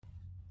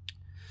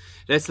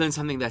Let's learn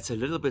something that's a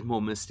little bit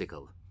more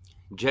mystical.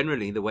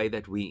 Generally, the way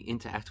that we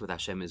interact with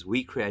Hashem is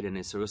we create an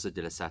Isarusa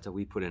de la Sata,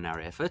 we put in our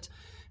effort,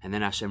 and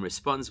then Hashem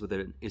responds with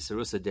an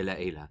Isarusa de la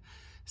Eila.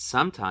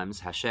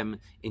 Sometimes Hashem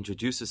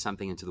introduces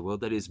something into the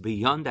world that is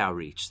beyond our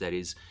reach, that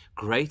is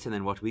greater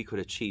than what we could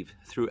achieve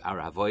through our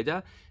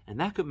avodah, and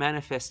that could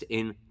manifest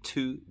in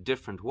two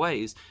different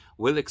ways.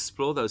 We'll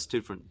explore those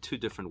two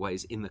different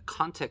ways in the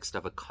context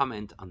of a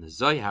comment on the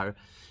Zohar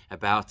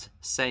about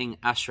saying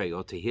Ashrei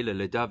or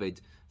Tehillah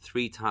LeDavid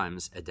 3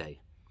 times a day.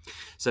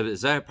 So the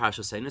Zohar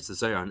Parasha saying, it's the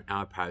Zohar on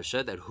our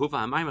Parasha, that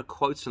Huva HaMaimah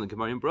quotes from the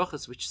Gemara in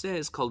Brochus, which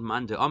says, called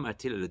Man de Omar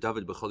Tehillah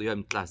LeDavid b'chol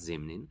yom tlas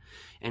zimnin.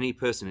 Any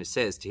person who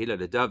says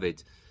Tehillah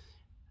LeDavid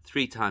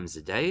 3 times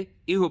a day,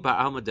 Ihu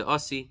ba'alma de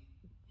osi,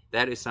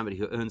 that is somebody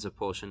who earns a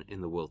portion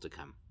in the world to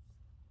come.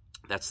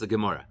 That's the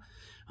Gemara.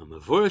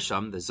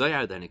 The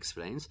Zohar then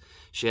explains,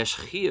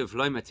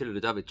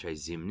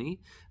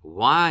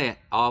 why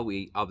are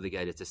we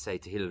obligated to say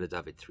Tehillah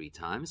LeDavid 3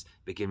 times?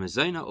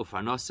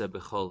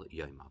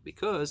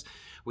 Because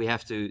we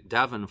have to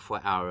daven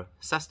for our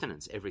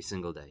sustenance every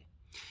single day.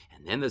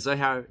 And then the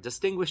Zohar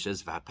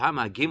distinguishes,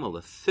 V'apama Gimel,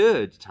 the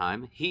 3rd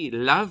time, he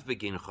lav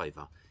begin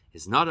choiva,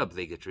 is not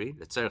obligatory,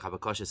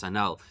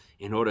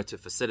 in order to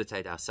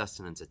facilitate our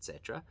sustenance,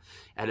 etc.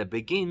 At a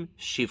begin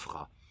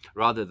shivcha.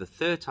 Rather, the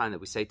 3rd time that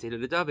we say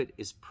Tehillah LeDavid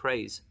is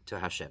praise to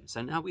Hashem.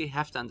 So now we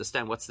have to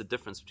understand what's the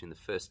difference between the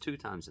first 2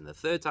 times and the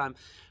 3rd time.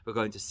 We're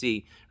going to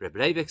see Reb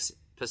Leivik's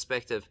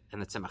perspective and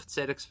the Tzemach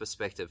Tzedek's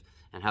perspective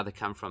and how they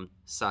come from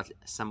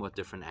somewhat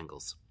different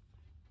angles.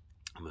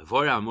 So Reb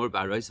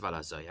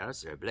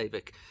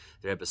Leivik,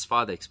 the Rebbe's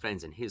father,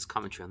 explains in his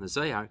commentary on the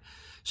Zohar,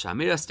 the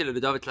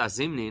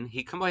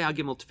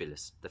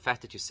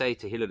fact that you say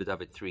Tehillah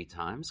LeDavid 3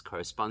 times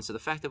corresponds to the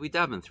fact that we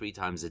daven 3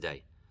 times a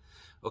day.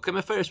 And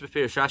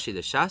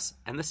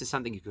this is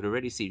something you could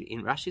already see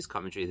in Rashi's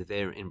commentary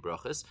there in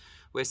Brochus,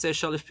 where it says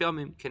Shalish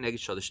Piyamim Keneged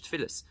Shalish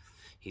Tfilis.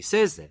 He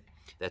says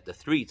that the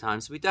 3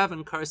 times we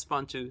daven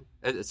correspond to,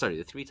 the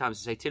 3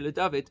 times we say Tehillah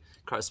LeDavid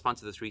correspond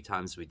to the 3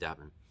 times we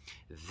daven.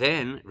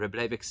 Then Reb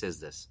Leivik says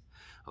this,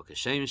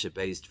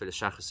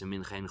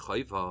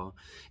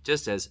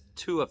 just as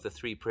 2 of the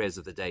 3 prayers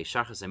of the day,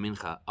 Shachas and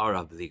Mincha, are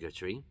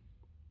obligatory,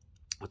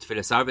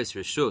 Tfilas Arves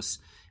Rishus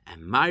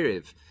and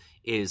Ma'ariv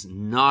is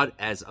not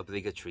as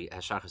obligatory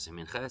as Shachas and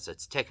Mincha, so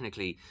it's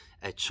technically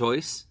a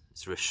choice.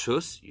 It's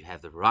Rishus, you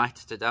have the right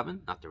to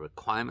daven, not the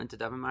requirement to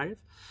daven Ma'ariv.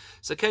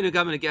 So Keinu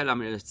Gaman Agel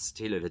Amiris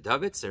Tehillah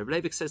LeDavid. So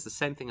Reb Leivik says the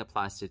same thing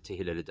applies to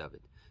Tehillah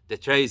LeDavid.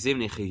 Detrei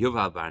Zimni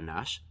Chiyuval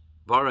Barnash,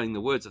 borrowing the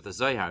words of the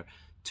Zohar,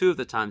 2 of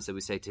the times that we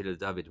say Tehillah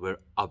LeDavid, we're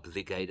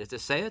obligated to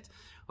say it.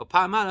 Or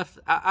Pa'amalaf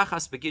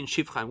Achas begin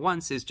Shivcha,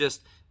 once is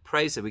just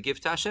praise that we give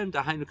to Hashem,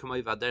 which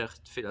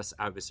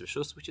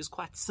is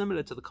quite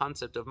similar to the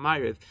concept of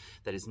Ma'ariv,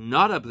 that is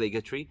not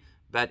obligatory,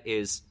 but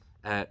is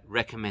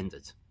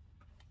recommended.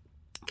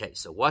 Okay,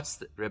 so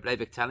what's Reb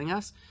Leivik telling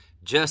us?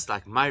 Just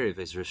like Ma'ariv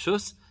is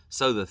Rishus,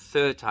 so the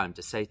 3rd time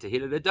to say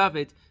Tehillah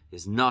LeDavid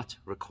is not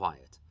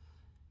required.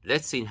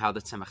 Let's see how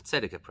the Tzemach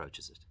Tzedek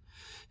approaches it.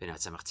 The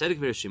Tzemach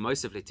Tzedek's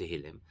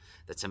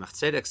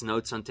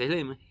notes on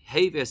Tehillim,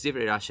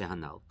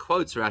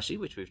 quotes Rashi,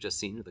 which we've just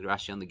seen, the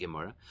Rashi on the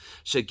Gemara,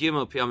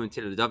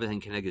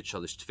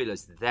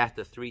 that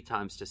the 3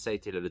 times to say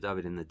Tehillah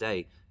LeDavid in the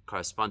day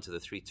correspond to the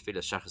 3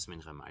 tefillas Shachas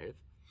Mincha Ma'ariv.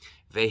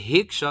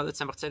 Vehiksha, the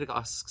Tzemach Tzedek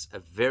asks a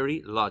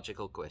very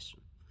logical question.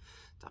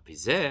 If,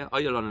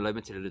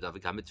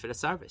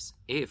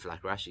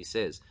 like Rashi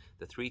says,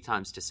 the 3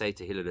 times to say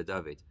Tehillah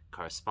LeDavid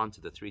correspond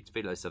to the 3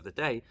 tefillos of the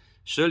day,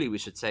 surely we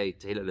should say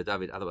Tehillah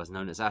LeDavid, otherwise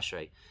known as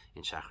Ashrei,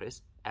 in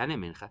Shachris, and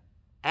in Mincha,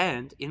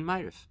 and in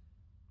Ma'ariv.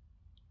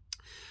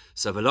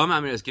 So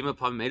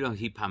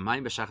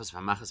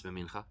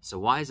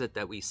why is it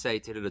that we say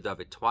Tehillah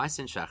LeDavid twice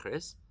in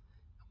Shachris,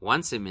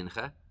 once in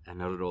Mincha, and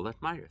not at all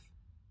at Ma'ariv?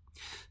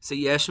 So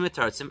Yesh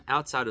Metartzim,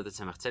 outside of the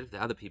Tzemach Tzedek, there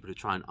are other people who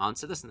try and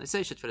answer this, and they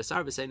say that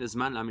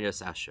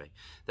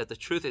the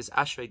truth is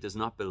Ashrei does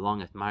not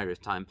belong at Ma'ariv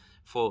time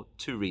for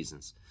 2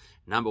 reasons.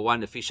 Number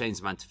 1,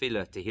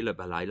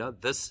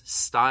 this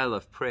style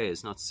of prayer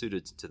is not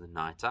suited to the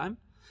night time.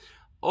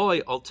 Or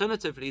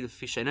alternatively,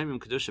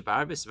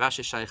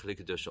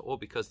 or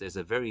because there's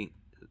a very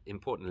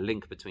important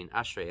link between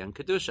Ashrei and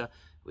Kedusha,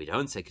 we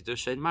don't say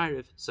Kedusha in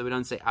Ma'ariv, so we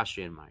don't say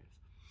Ashrei in Ma'ariv.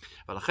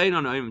 And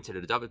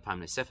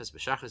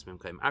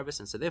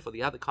so therefore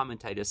the other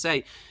commentators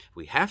say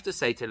we have to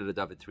say Tehillah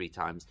LeDavid 3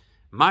 times.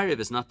 Ma'ariv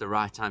is not the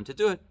right time to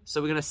do it,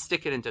 so we're going to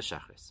stick it into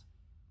Shachris.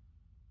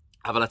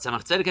 But the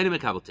Tzemach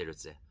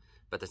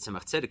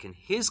Tzedek in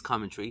his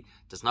commentary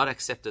does not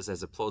accept this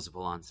as a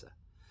plausible answer.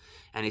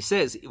 And he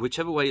says,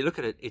 whichever way you look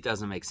at it, it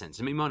doesn't make sense.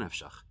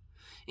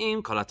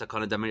 If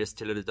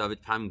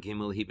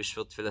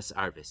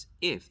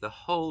the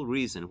whole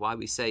reason why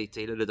we say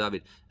Tehillah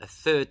LeDavid a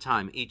 3rd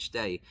time each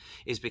day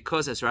is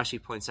because, as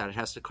Rashi points out, it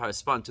has to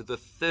correspond to the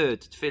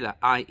 3rd tefillah,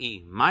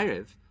 i.e.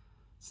 Ma'ariv,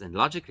 so then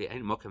logically,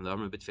 there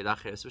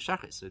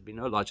would be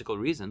no logical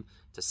reason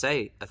to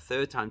say a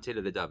 3rd time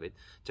Tehillah LeDavid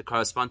to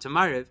correspond to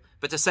Ma'ariv,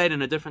 but to say it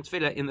in a different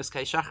tefillah, in this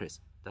case Shachris.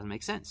 Doesn't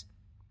make sense.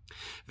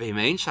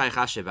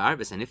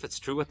 And if it's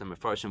true what the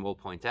Mefarshim will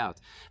point out,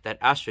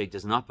 that Ashrei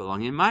does not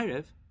belong in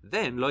Ma'ariv,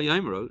 then lo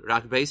yomru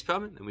rak beis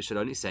pamim, then we should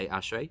only say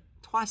Ashrei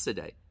twice a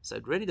day. So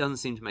it really doesn't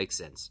seem to make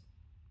sense.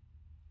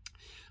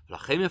 For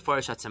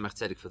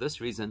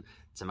this reason,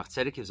 Tzemach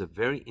Tzedek gives a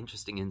very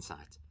interesting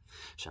insight.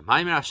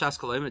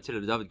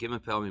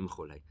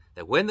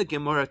 That when the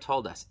Gemara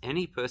told us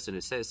any person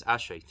who says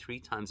Ashrei 3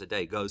 times a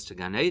day goes to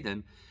Gan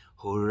Eden,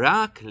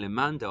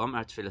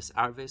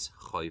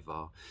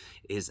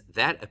 is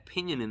that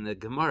opinion in the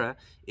Gemara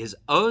is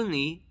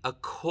only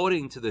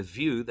according to the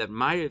view that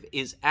Ma'ariv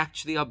is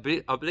actually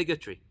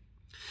obligatory.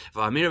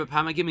 And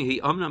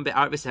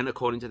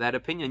according to that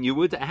opinion, you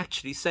would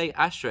actually say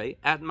Ashrei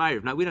at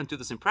Ma'ariv. Now, we don't do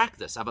this in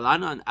practice.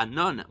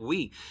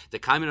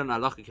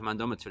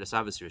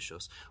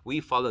 We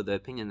follow the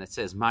opinion that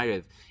says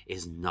Ma'ariv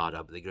is not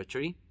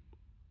obligatory.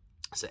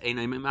 So we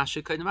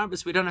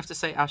don't have to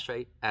say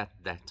Ashrei at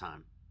that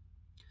time.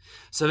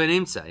 So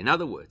in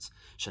other words,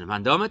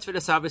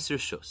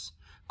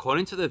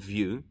 according to the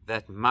view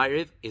that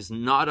Ma'ariv is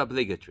not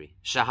obligatory,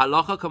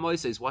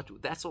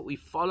 that's what we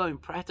follow in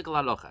practical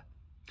halacha.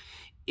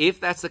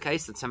 If that's the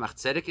case, then Tzemach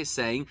Tzedek is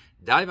saying,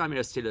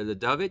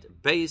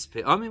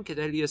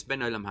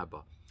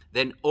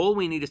 then all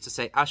we need is to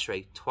say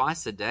Ashrei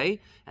twice a day,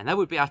 and that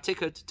would be our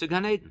ticket to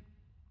Gan Eden.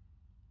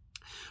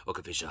 And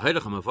then the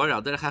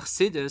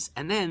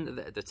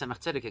Tzemach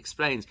Tzedek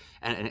explains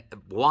and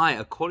why,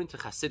 according to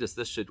Chassidus,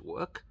 this should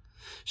work.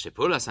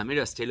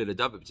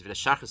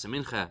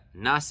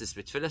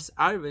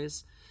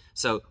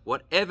 So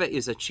whatever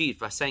is achieved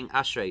by saying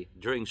Ashrei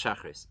during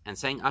Shachris and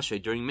saying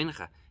Ashrei during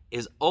Mincha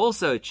is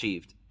also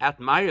achieved at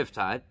Ma'ariv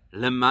time,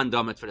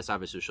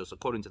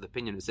 according to the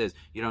opinion who says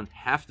you don't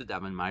have to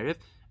daven Ma'ariv,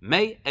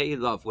 may a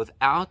love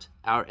without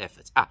our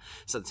efforts.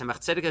 So the Tzemach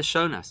Tzedek has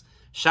shown us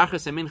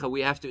Shachris and Mincha,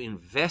 we have to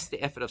invest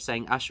the effort of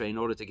saying Ashrei in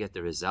order to get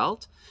the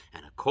result.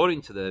 And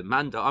according to the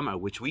Man Da'amar,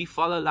 which we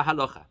follow la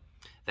halacha,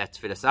 that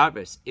Tfilas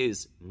Arvis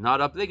is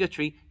not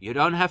obligatory, you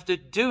don't have to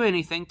do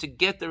anything to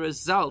get the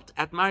result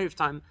at Ma'ariv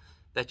time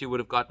that you would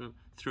have gotten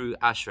through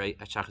Ashrei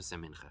at Shachris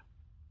and Mincha.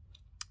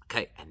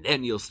 Okay, and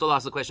then you'll still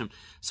ask the question,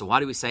 so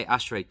why do we say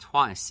Ashrei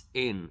twice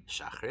in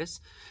Shachris?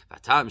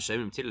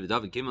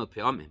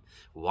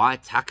 Why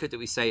Taka do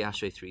we say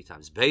Ashrei 3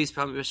 times? Beis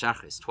Pamim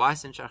b'Shachris,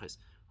 twice in Shachris.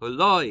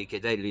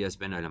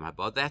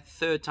 That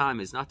third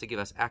time is not to give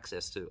us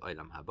access to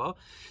Olam Haba.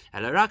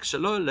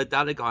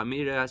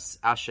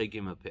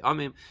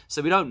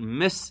 So we don't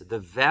miss the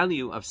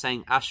value of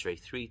saying Ashrei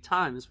 3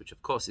 times, which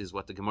of course is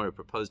what the Gemara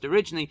proposed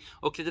originally.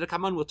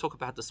 We'll talk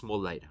about this more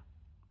later.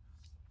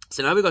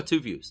 So now we've got 2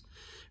 views.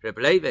 Reb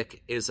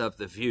Leivik is of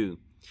the view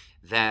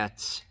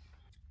that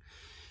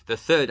the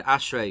third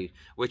Ashrei,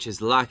 which is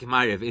like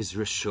Ma'ariv, is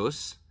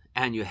Rishus,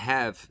 and you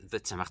have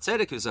the Tzemach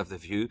Tzedek who's of the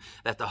view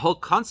that the whole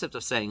concept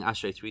of saying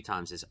Ashrei 3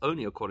 times is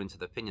only according to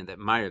the opinion that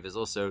Ma'ariv is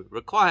also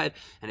required,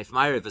 and if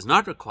Ma'ariv is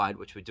not required,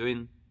 which we're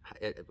doing,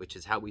 which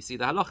is how we see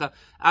the halacha,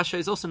 Ashrei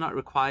is also not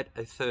required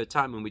a third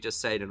time, and we just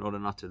say it in order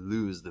not to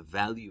lose the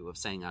value of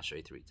saying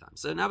Ashrei 3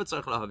 times. So now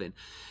that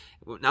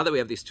we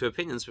have these 2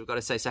 opinions, we've got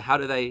to say, so how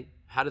do they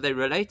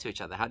relate to each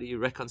other? How do you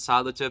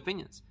reconcile the 2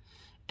 opinions?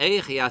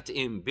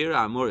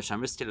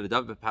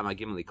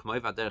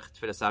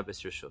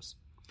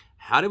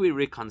 How do we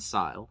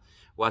reconcile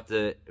what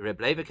the Reb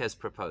Leivik has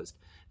proposed,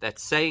 that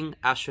saying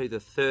Ashrei the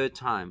 3rd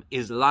time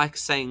is like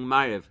saying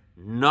Ma'ariv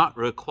not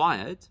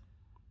required,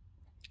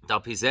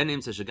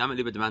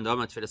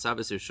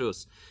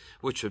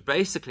 which would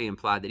basically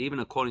imply that even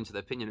according to the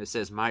opinion that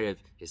says Ma'ariv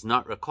is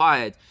not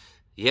required,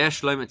 you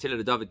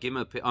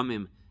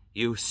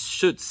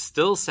should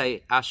still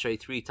say Ashrei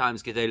 3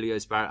 times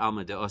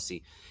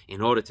in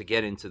order to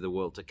get into the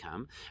world to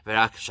come.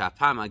 And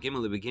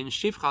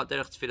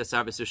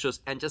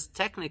just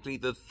technically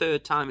the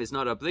 3rd time is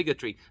not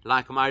obligatory,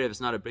 like Ma'ariv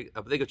is not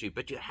obligatory,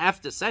 but you have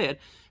to say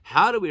it.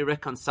 How do we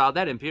reconcile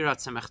that in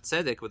Pirat Tzemach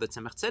Tzedek with the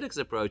Tzemach Tzedek's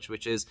approach,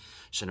 which is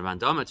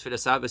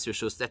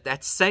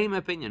that same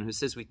opinion who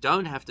says we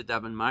don't have to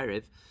daven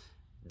Ma'ariv,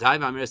 you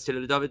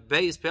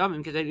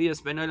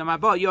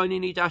only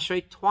need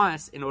Ashrei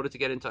twice in order to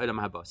get into Olam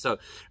Haba. So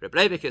Reb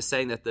Leivik is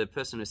saying that the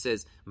person who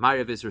says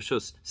Ma'ariv is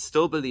Rishus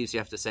still believes you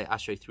have to say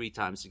Ashrei 3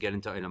 times to get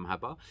into Olam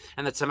Haba,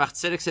 and that Tzemach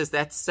Tzedek says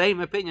that same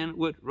opinion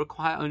would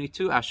require only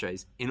 2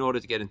 Ashreis in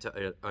order to get into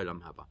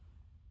Olam Haba.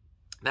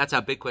 That's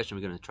our big question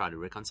we're going to try to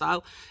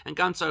reconcile. And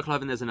Gam Tzarech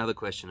Lavan, there's another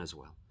question as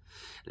well.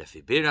 Let's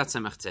go with the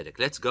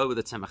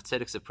Tzemach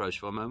Tzedek's approach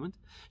for a moment.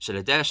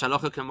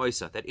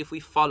 That if we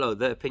follow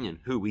the opinion,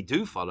 who we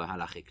do follow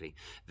halachically,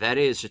 that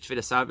is that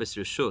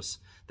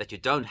you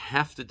don't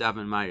have to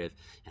daven Ma'ariv,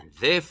 and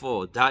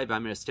therefore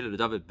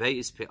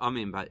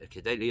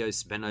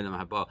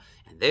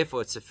and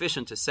therefore it's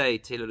sufficient to say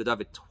Tehillah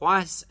David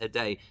twice a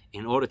day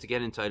in order to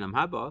get into Olam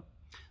Haba.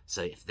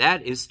 So if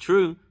that is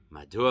true,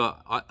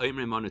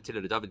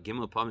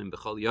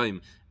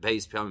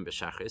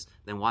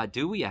 then why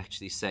do we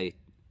actually say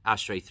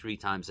Ashrei 3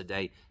 times a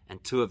day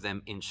and 2 of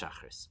them in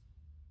Shachris?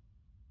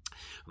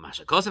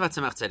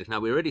 Now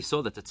we already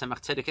saw that the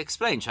Tzemach Tzedek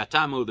explained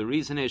Shatamu. The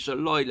reason is so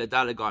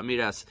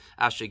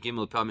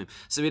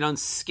we don't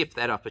skip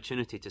that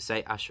opportunity to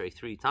say Ashrei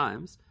 3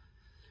 times,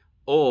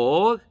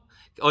 or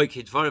as the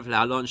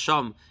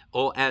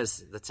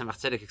Tzemach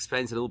Tzedek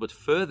explains a little bit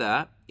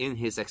further in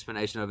his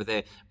explanation over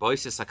there, more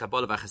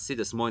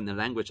in the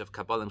language of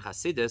Kabbalah and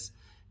Chassidus.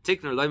 Why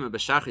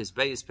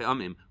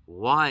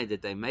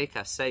did they make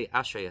us say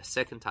Ashrei a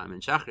second time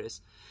in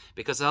Shachris?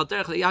 Because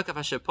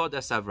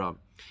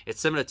it's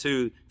similar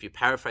to, if you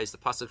paraphrase the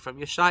pasuk from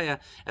Yeshaya,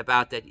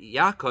 about that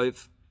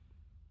Yaakov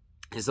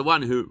is the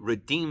one who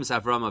redeems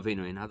Avram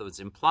Avinu. In other words,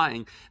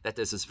 implying that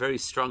there's this very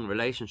strong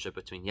relationship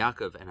between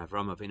Yaakov and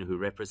Avram Avinu, who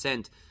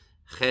represent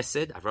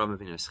Chesed. Avram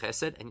Avinu is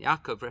Chesed, and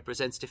Yaakov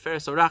represents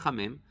Tiferes or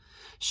Rachamim.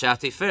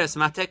 Sha'Tiferes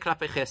mateh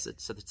klape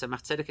Chesed. So the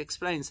Tzemach Tzedek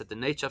explains that the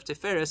nature of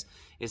Tiferes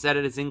is that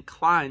it is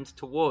inclined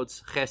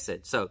towards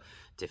Chesed. So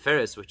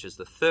Tiferes, which is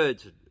the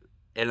third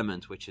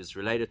element, which is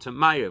related to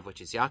Ma'ariv,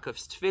 which is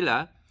Yaakov's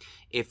Tefillah,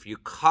 if you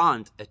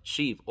can't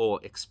achieve or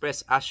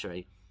express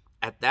Ashrei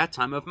at that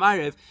time of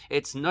Ma'ariv,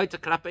 it's noita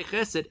klape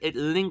Chesed. It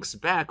links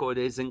back, or it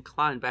is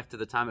inclined back to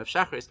the time of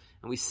Shachris,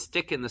 and we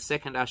stick in the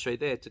second Ashrei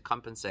there to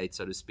compensate,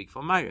 so to speak,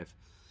 for Ma'ariv.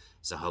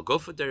 So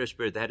Halgofa Derish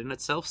Bir, that in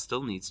itself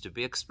still needs to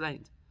be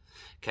explained.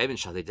 The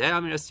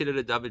Tzemach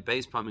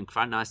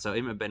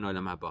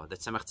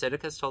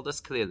Tzedek has told us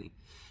clearly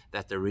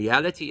that the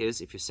reality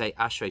is, if you say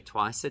Ashrei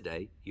twice a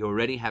day, you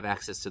already have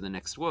access to the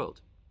next world.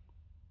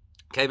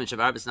 Because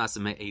as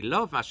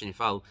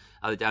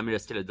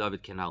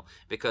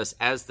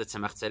the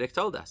Tzemach Tzedek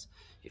told us,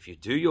 if you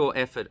do your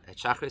effort at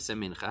Shachris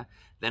and Mincha,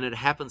 then it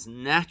happens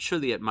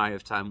naturally at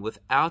Ma'ariv time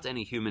without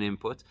any human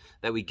input,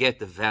 that we get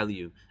the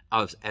value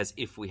of as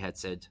if we had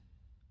said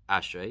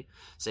Ashrei.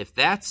 So if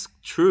that's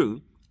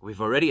true,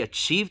 we've already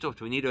achieved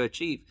what we need to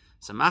achieve.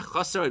 So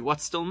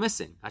what's still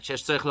missing?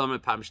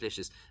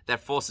 That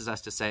forces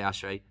us to say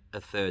Ashrei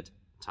a third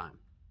time.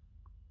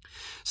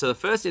 So the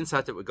first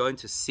insight that we're going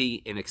to see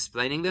in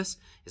explaining this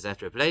is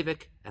that Reb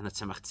Leivik and the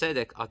Tzemach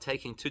Tzedek are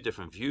taking two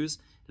different views,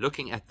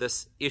 looking at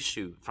this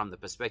issue from the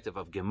perspective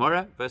of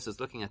Gemara versus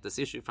looking at this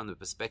issue from the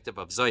perspective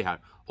of Zohar,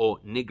 or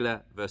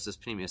Nigla versus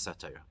Pnimius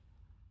HaTorah.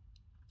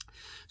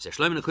 So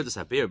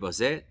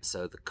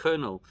the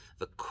kernel,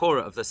 the core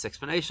of this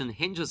explanation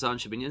hinges on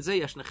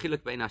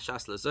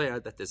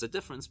that there's a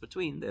difference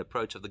between the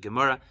approach of the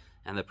Gemara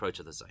and the approach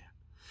of the Zohar.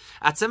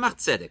 At Tzemach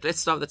Tzedek, let's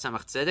start with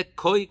Tzemach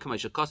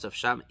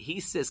Tzedek. He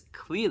says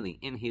clearly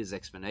in his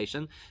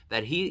explanation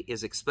that he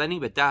is explaining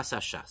B'das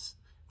HaShas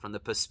from the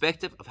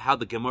perspective of how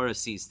the Gemara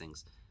sees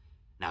things.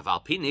 Now,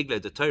 Valpi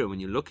Nigla the Torah, when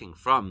you're looking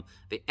from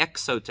the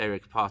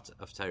exoteric part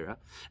of Torah,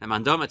 and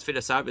Mandomat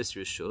Filas Arvis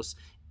Rishus,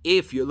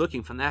 if you're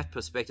looking from that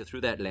perspective, through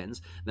that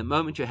lens, the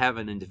moment you have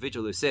an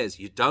individual who says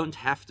you don't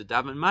have to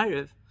daven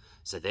Ma'ariv,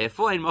 so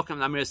therefore in Mokem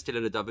Lamiras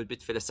Tila David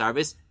Bit Filas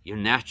Arvis, you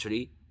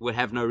naturally would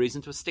have no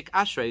reason to stick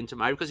Ashrei into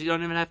Ma'ariv because you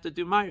don't even have to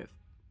do Ma'ariv.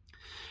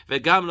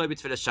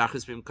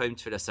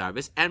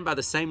 And by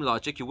the same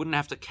logic, you wouldn't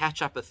have to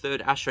catch up a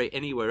third Ashrei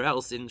anywhere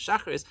else in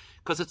Shachris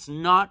because it's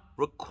not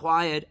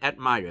required at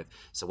Ma'ariv.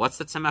 So what's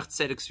the Tzemach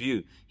Tzedek's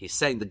view? He's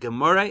saying the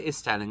Gemara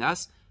is telling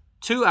us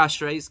 2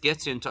 Ashreis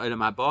gets you into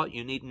Olam Haba,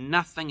 you need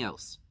nothing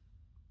else.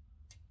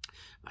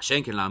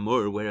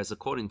 Whereas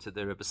according to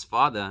the Rebbe's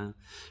father,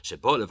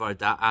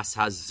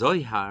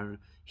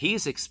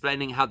 he's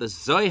explaining how the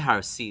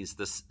Zohar sees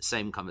this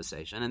same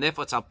conversation, and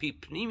therefore it's al pi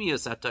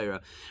pnimius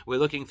HaTorah. We're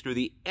looking through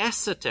the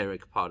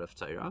esoteric part of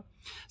Torah.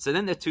 So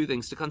then there are 2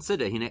 things to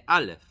consider. Hine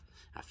Aleph.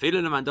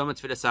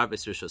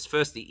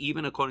 Firstly,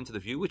 even according to the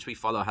view which we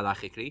follow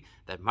halachically,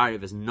 that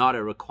Ma'ariv is not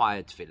a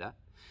required tefillah,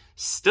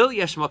 still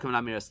yesh mokem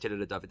lamiras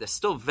tefillah David. There's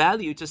still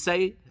value to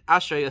say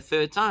Ashrei a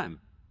third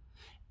time.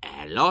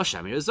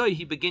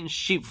 He begins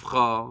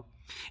shivcha.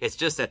 It's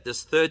just that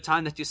this third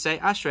time that you say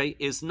Ashrei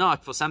is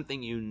not for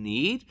something you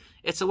need.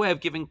 It's a way of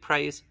giving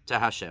praise to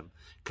Hashem.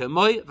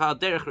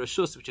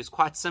 Which is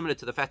quite similar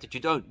to the fact that you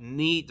don't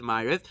need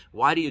Ma'ariv.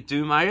 Why do you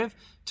do Ma'ariv?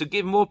 To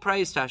give more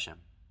praise to Hashem.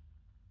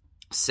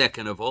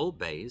 Second of all,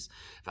 Beis,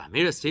 that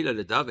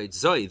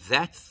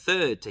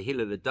third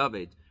Tehillah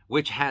David,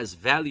 which has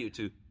value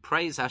to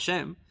praise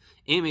Hashem,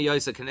 in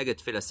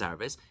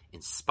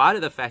spite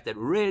of the fact that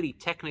really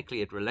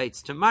technically it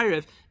relates to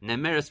Ma'ariv,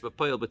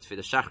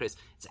 it's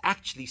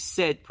actually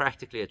said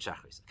practically at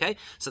Shachris. Okay?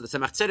 So the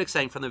Tzemach Tzedek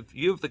saying from the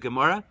view of the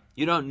Gemara,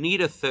 you don't need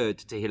a third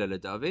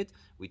Tehillah David.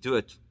 We do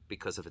it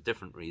because of a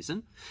different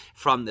reason.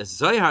 From the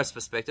Zohar's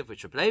perspective,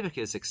 which Reb Leivik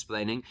is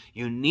explaining,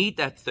 you need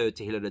that third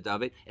Tehillah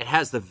David. It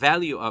has the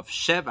value of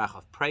Shevach,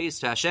 of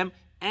praise to Hashem,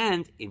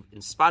 and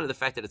in spite of the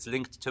fact that it's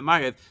linked to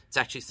Ma'ariv, it's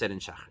actually said in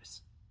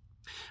Shachris.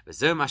 And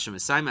the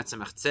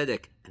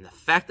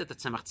fact that the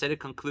Tzemach Tzedek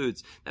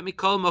concludes that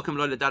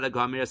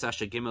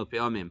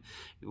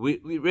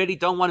we really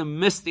don't want to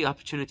miss the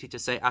opportunity to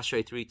say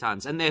Ashrei 3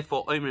 times, and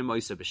therefore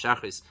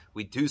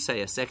we do say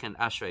a second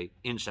Ashrei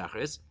in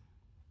Shachris.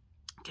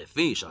 And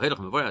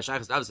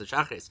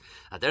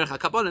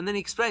then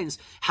he explains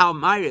how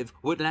Ma'ariv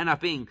would end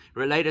up being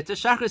related to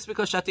Shachris,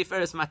 because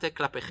Shatiferes Matek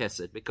Klape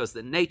Chesed, because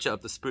the nature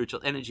of the spiritual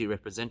energy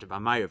represented by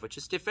Ma'ariv, which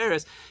is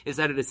Tiferes, is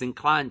that it is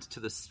inclined to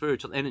the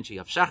spiritual energy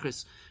of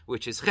Shachris,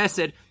 which is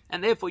Chesed,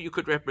 and therefore you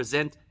could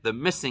represent the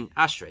missing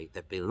Ashrei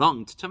that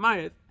belonged to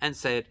Ma'ariv and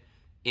say it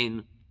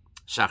in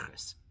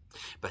Shachris.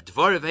 But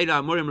even the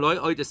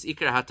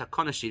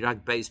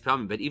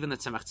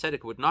Tzemach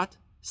Tzedek would not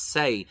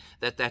say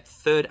that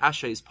third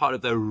Ashrei is part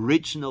of the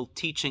original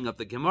teaching of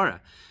the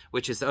Gemara,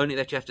 which is only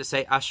that you have to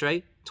say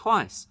Ashrei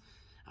twice.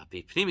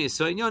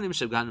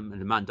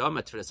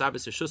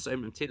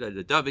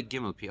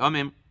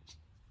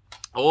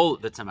 All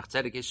the Tzemach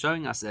Tzedek is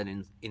showing us that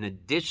in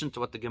addition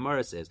to what the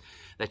Gemara says,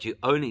 that you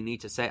only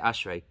need to say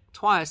Ashrei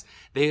twice,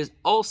 there is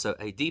also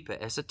a deeper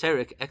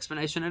esoteric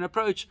explanation and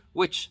approach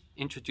which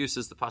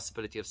introduces the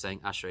possibility of saying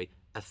Ashrei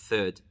a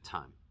third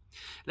time.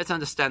 Let's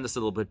understand this a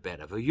little bit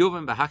better. Let's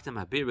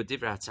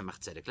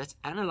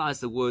analyze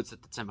the words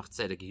that the Tzemach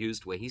Tzedek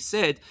used where he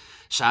said,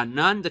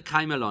 Sha'anan de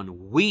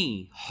Kaimelon,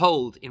 we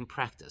hold in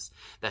practice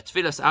that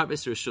Tfilas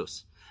Arbis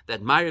Rishus,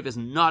 that Ma'ariv is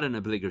not an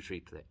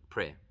obligatory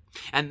prayer.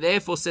 And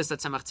therefore, says that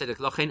Tzemach Tzedek,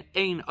 Lochen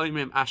ein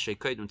oimrim Ashrei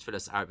koidem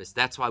Tfilas Arbis.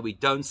 That's why we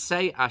don't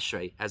say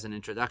Ashrei as an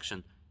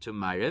introduction to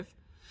Ma'ariv.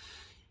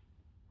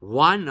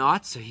 Why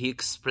not? So he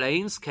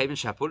explains,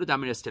 because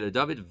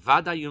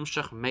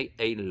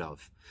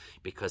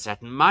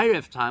at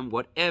Ma'ariv time,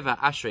 whatever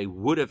Ashrei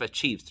would have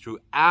achieved through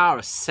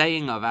our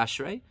saying of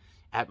Ashrei,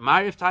 at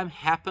Ma'ariv time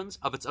happens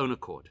of its own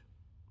accord.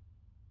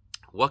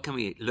 What can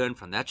we learn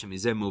from that?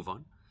 Shemizeh move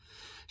on.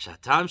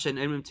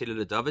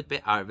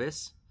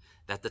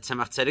 That the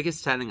Tzemach Tzedek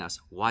is telling us,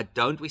 why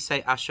don't we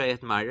say Ashrei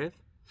at Ma'ariv?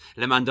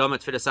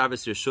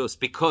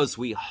 Because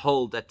we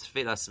hold that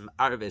Tfilas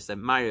Arvis, that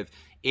Ma'ariv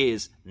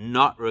is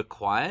not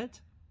required.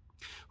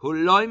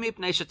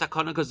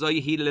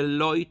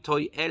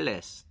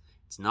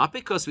 It's not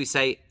because we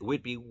say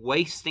we'd be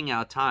wasting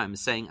our time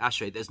saying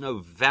Ashrei. There's no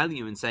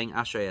value in saying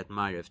Ashrei at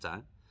Ma'ariv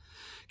time.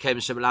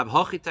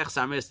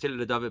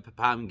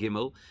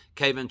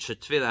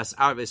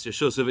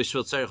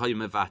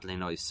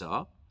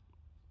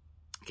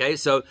 Okay,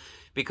 so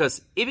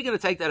because if you're going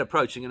to take that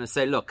approach, you're going to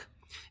say, look,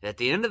 at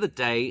the end of the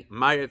day,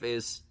 Ma'ariv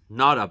is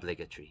not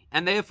obligatory.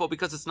 And therefore,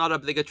 because it's not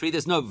obligatory,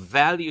 there's no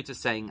value to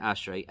saying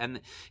Ashrei.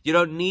 And you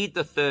don't need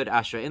the third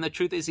Ashrei. And the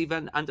truth is,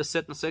 even under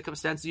certain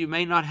circumstances, you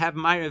may not have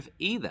Ma'ariv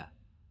either.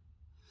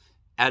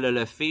 The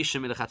Tzemach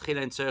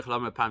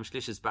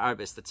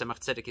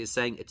Tzedek is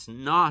saying it's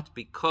not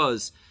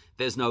because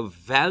there's no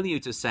value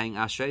to saying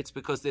Ashrei, it's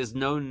because there's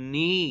no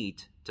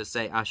need to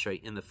say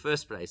Ashrei in the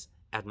first place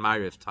at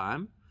Ma'ariv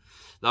time.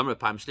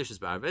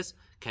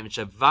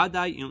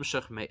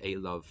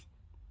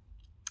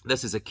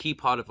 This is a key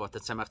part of what the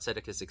Tzemach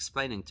Tzedek is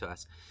explaining to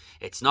us.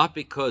 It's not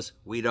because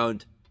we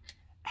don't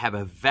have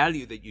a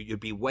value that you'd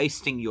be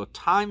wasting your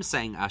time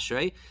saying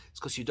Ashrei. It's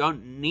because you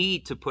don't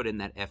need to put in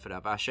that effort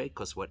of Ashrei,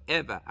 because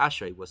whatever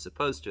Ashrei was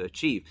supposed to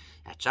achieve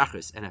at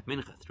Shachris and at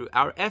Mincha through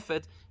our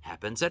effort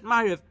happens at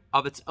Ma'ariv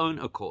of its own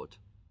accord.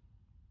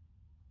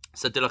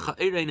 So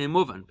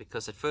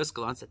because at first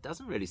glance it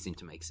doesn't really seem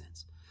to make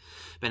sense.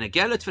 The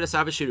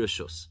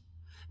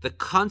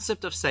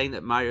concept of saying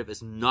that Ma'ariv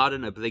is not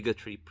an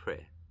obligatory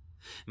prayer.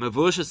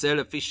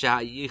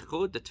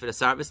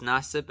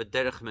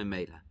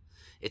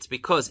 It's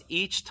because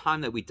each time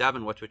that we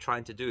daven, what we're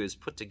trying to do is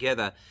put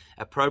together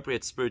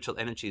appropriate spiritual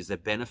energies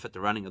that benefit the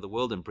running of the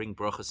world and bring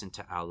brachos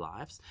into our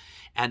lives.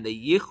 And the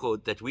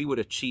yichud that we would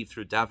achieve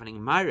through davening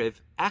Ma'ariv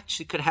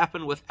actually could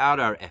happen without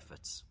our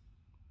efforts.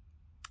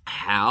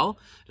 How?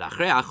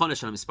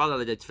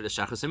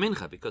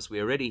 Because we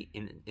already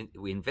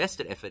we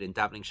invested effort in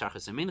davening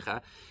Shachris and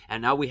Mincha,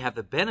 and now we have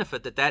the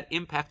benefit that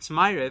impacts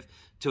Ma'ariv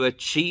to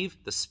achieve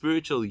the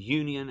spiritual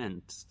union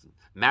and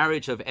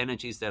marriage of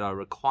energies that are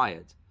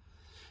required.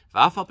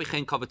 So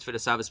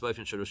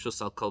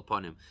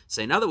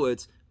in other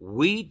words,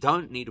 we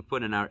don't need to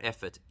put in our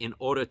effort in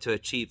order to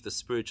achieve the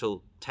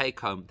spiritual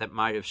take-home that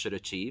Ma'ariv should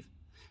achieve.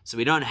 So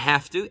we don't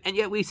have to, and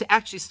yet we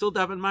actually still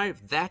daven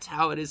Ma'ariv. That's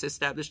how it is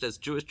established as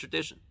Jewish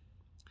tradition.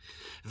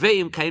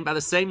 Ve'im came by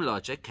the same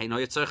logic. Don't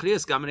you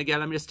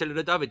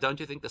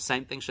think the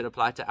same thing should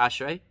apply to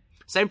Ashrei?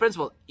 Same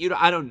principle.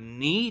 I don't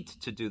need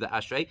to do the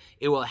Ashrei.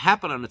 It will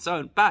happen on its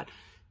own, but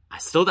I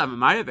still daven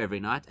Ma'ariv every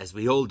night, as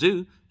we all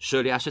do.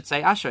 Surely I should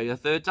say Ashrei a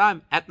third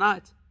time at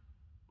night.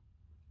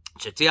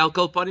 At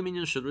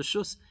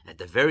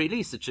the very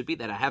least, it should be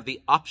that I have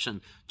the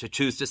option to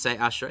choose to say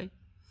Ashrei.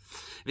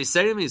 And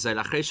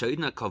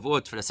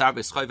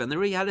the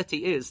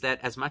reality is that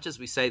as much as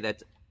we say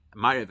that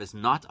Ma'ariv is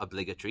not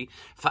obligatory,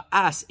 for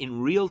us,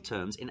 in real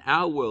terms, in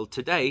our world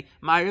today,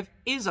 Ma'ariv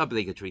is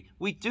obligatory.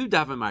 We do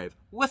daven Ma'ariv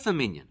with a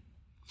minyan.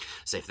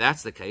 So if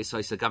that's the case,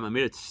 so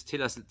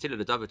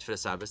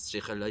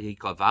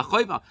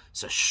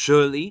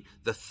surely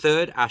the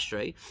third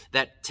Ashrei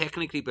that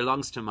technically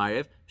belongs to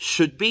Ma'ariv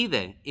should be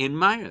there in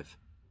Ma'ariv.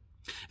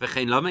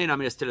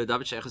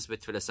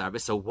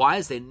 So why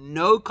is there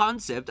no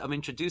concept of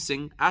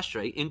introducing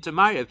Ashrei into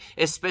Ma'ariv,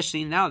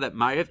 especially now that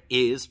Ma'ariv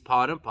is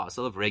part and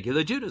parcel of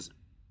regular Judaism?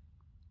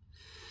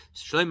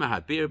 So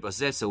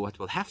what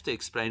we'll have to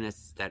explain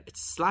is that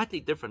it's slightly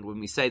different when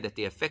we say that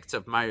the effects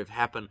of Ma'ariv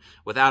happen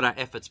without our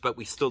efforts, but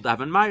we still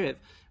daven Ma'ariv,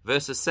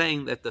 versus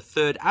saying that the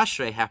third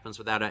Ashrei happens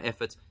without our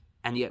efforts,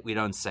 and yet we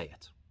don't say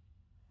it.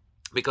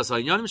 Because there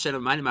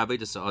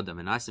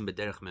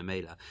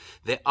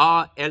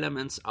are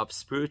elements of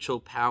spiritual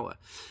power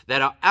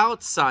that are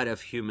outside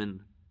of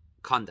human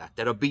conduct,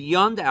 that are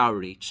beyond our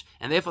reach,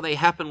 and therefore they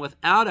happen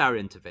without our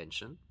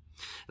intervention.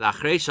 But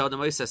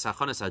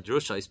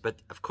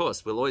of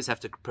course, we'll always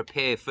have to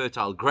prepare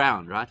fertile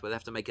ground, right? We'll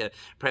have to make a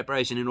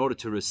preparation in order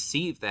to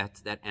receive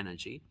that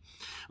energy.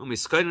 We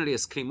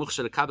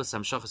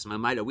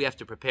have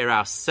to prepare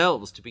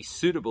ourselves to be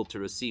suitable to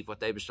receive what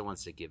the Eibishter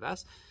wants to give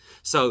us.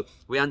 So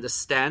we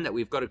understand that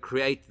we've got to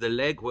create the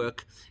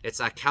legwork.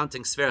 It's our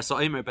counting Sfera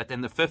Omer, but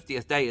then the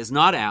 50th day is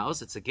not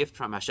ours. It's a gift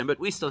from Hashem,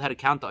 but we still had to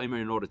count the Omer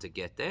in order to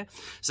get there.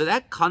 So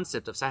that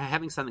concept of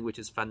having something which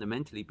is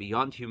fundamentally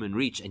beyond human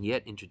reach and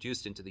yet introduced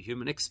into the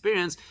human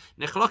experience,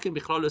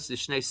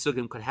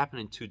 could happen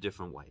in two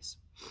different ways.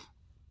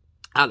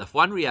 Aleph,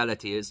 one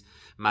reality is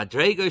there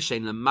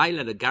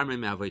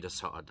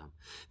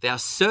are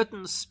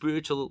certain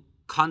spiritual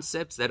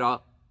concepts that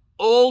are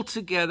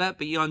altogether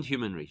beyond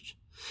human reach.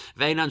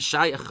 There is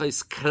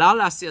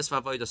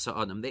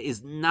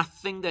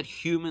nothing that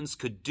humans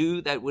could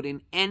do that would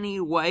in any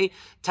way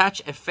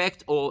touch,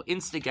 affect, or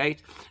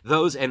instigate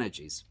those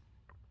energies.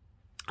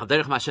 We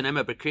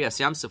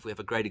have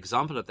a great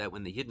example of that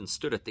when the Yidden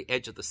stood at the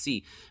edge of the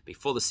sea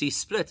before the sea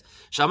split,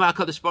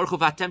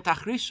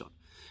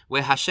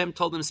 where Hashem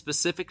told them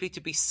specifically to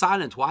be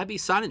silent. Why be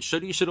silent?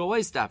 Surely you should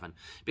always daven.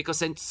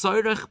 Because in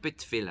tzorech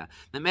b'tefillah,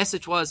 the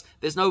message was,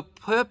 there's no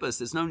purpose,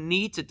 there's no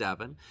need to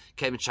daven.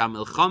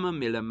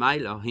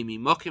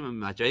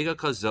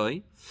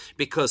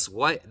 Because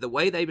the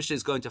way the Eibishter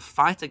is going to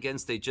fight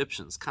against the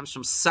Egyptians comes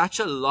from such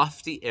a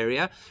lofty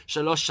area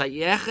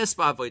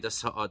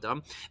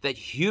that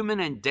human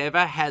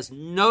endeavor has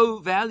no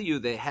value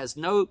there, has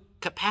no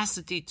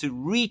capacity to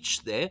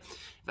reach there.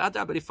 In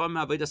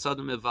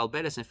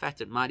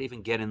fact, it might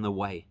even get in the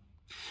way.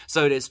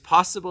 So it is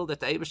possible that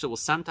the Eibishter will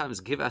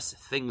sometimes give us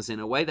things in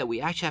a way that we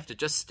actually have to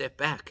just step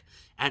back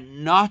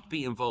and not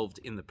be involved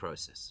in the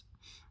process.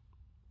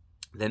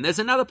 Then there's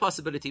another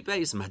possibility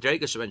base.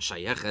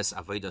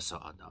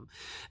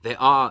 There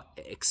are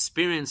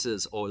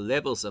experiences or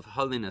levels of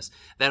holiness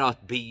that are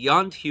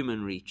beyond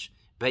human reach,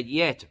 but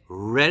yet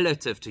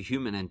relative to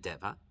human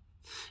endeavor.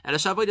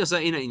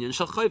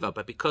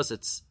 But because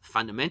it's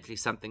fundamentally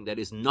something that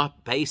is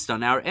not based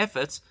on our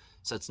efforts,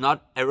 so it's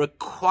not a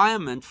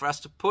requirement for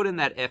us to put in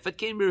that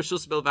effort,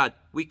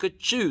 we could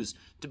choose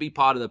to be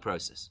part of the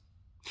process.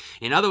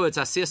 In other words,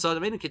 that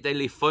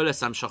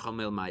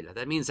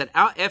means that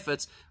our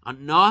efforts are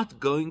not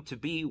going to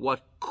be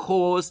what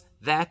cause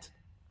that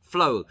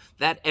flow,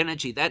 that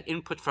energy, that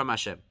input from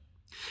Hashem.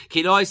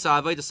 Because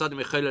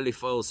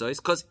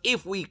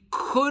if we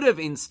could have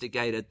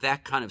instigated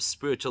that kind of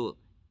spiritual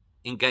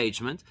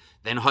engagement,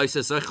 then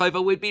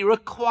we'd be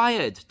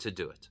required to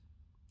do it.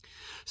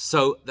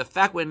 So the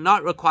fact we're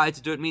not required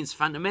to do it means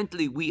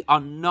fundamentally we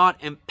are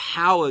not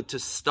empowered to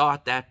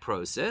start that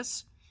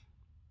process.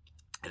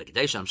 But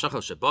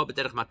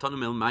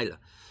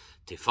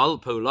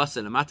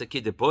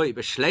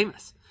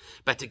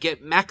to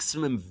get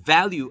maximum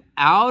value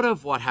out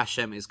of what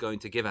Hashem is going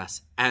to give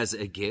us as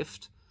a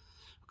gift,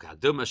 like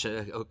the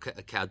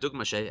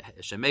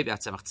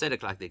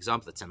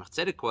example that Tzemach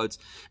Tzedek quotes,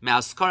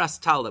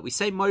 that we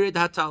say Morid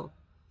Hatal.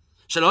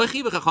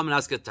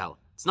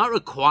 It's not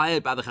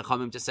required by the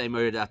Chachamim to say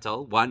Morid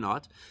Hatal. Why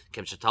not?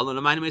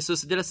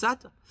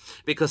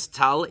 Because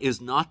Tal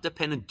is not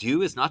dependent,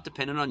 dew is not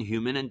dependent on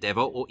human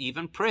endeavor or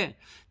even prayer.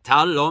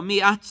 Tal lo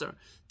mi'atzer.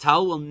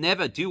 Tal will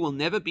never, dew will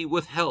never be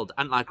withheld,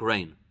 unlike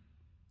rain.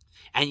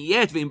 And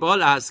yet,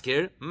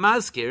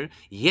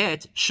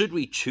 yet, should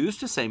we choose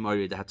to say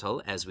Morid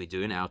Hatal, as we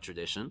do in our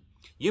tradition,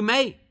 you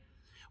may.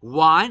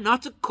 Why?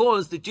 Not to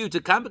cause the dew to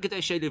come,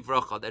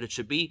 that it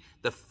should be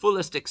the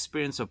fullest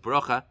experience of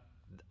bracha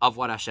of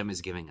what Hashem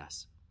is giving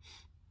us.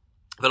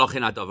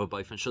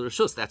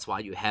 That's why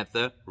you have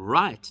the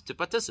right to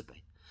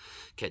participate.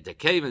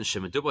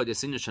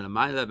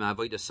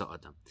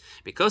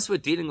 Because we're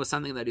dealing with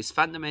something that is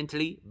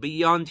fundamentally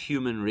beyond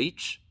human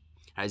reach,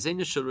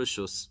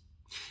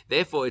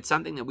 therefore it's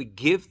something that we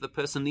give the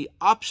person the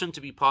option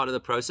to be part of the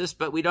process,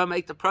 but we don't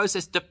make the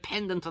process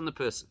dependent on the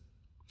person.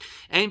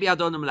 That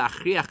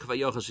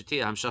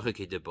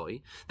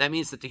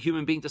means that the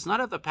human being does not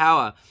have the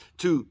power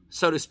to,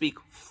 so to speak,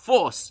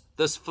 force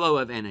this flow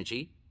of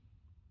energy.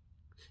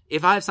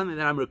 If I have something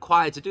that I'm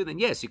required to do, then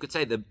yes, you could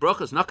say the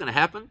bracha is not going to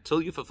happen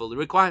till you fulfill the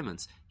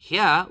requirements.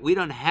 Here, we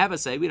don't have a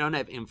say, we don't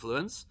have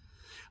influence.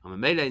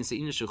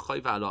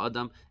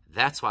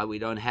 That's why we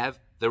don't have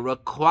the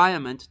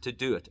requirement to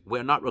do it.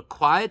 We're not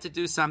required to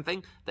do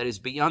something that is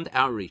beyond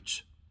our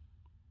reach.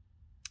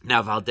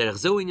 Now,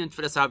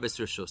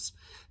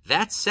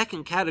 that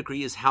second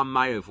category is how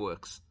Ma'ariv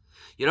works.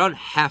 You don't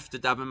have to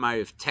daven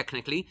Ma'ariv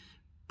technically,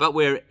 but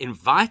we're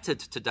invited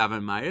to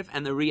daven Ma'ariv,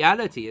 and the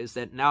reality is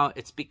that now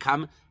it's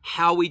become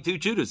how we do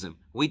Judaism.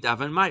 We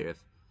daven Ma'ariv.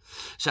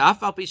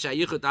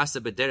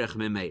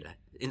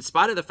 In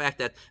spite of the fact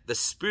that the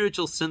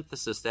spiritual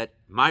synthesis that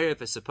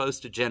Ma'ariv is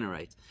supposed to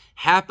generate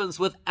happens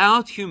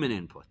without human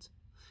input,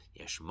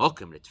 yet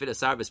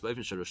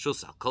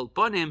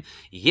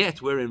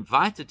we're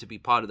invited to be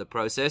part of the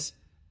process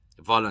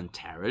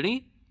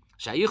voluntarily,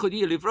 so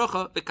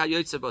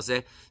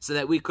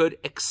that we could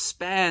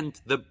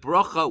expand the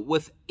bracha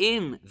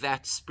within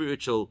that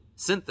spiritual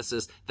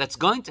synthesis that's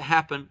going to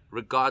happen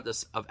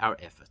regardless of our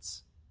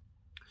efforts.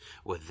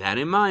 With that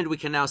in mind, we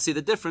can now see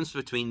the difference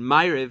between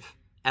Ma'ariv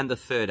and the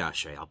third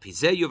Ashrei.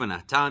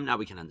 Now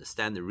we can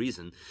understand the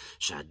reason.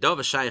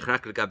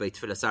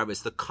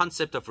 The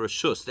concept of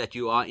Reshus, that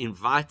you are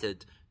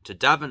invited to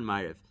daven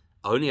Ma'ariv,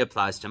 only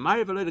applies to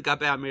Ma'ariv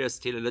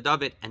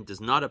and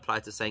does not apply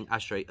to saying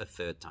Ashrei a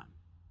third time.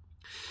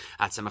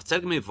 So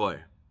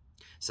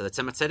the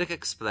Tzemach Tzedek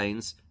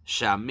explains,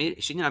 says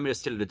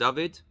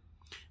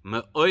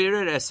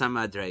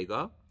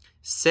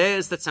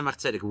that Tzemach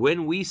Tzedek,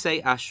 when we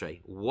say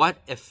Ashrei, what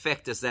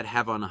effect does that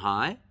have on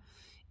high?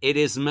 It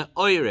is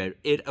me'oirer,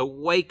 it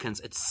awakens,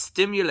 it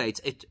stimulates,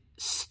 it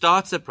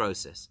starts a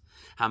process.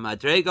 By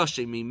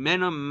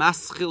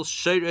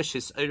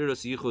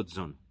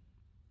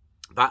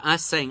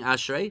us saying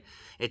Ashrei,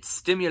 it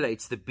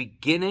stimulates the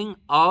beginning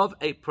of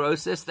a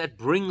process that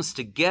brings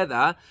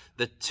together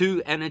the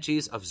two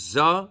energies of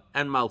Zoh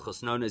and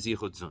Malchus, known as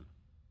Yichud Zun.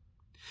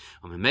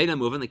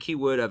 The key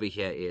word over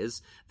here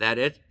is that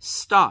it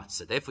starts.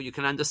 So therefore you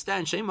can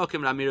understand,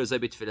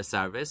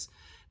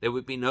 there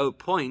would be no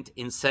point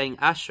in saying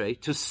Ashrei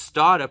to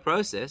start a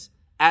process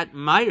at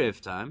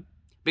Ma'ariv time,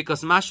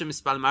 because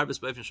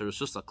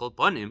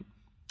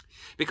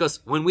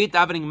when we're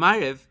davening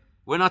Ma'ariv,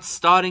 we're not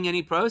starting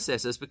any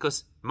processes,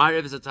 because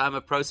Ma'ariv is a time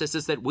of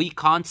processes that we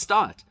can't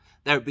start.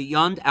 They're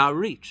beyond our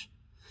reach.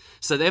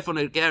 So therefore,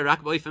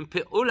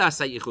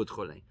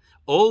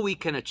 all we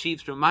can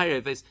achieve through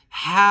Ma'ariv is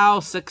how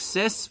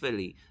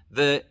successfully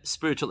the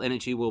spiritual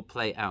energy will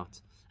play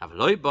out. But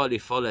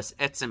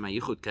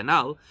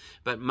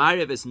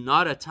Ma'ariv is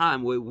not a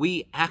time where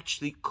we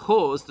actually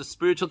cause the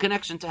spiritual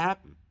connection to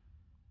happen.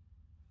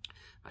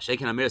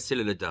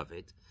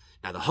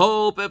 Now the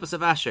whole purpose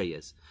of Ashrei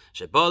is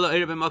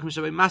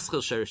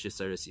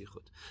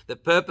the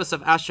purpose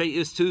of Ashrei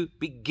is to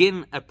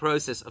begin a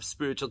process of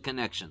spiritual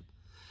connection.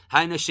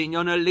 In other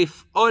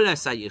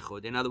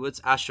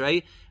words,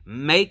 Ashrei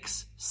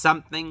makes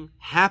something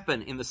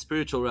happen in the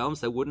spiritual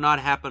realms that would not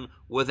happen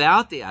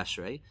without the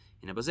Ashrei.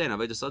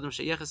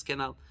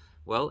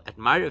 Well, at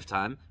Ma'ariv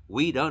time,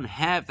 we don't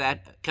have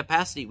that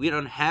capacity. We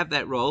don't have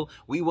that role.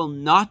 We will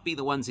not be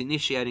the ones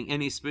initiating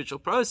any spiritual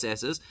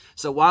processes.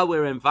 So while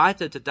we're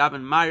invited to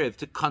daven Ma'ariv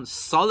to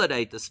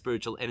consolidate the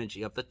spiritual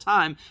energy of the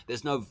time,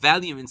 there's no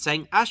value in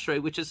saying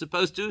Ashrei, which is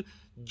supposed to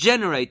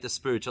generate the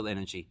spiritual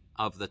energy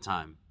of the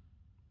time.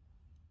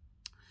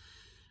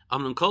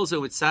 But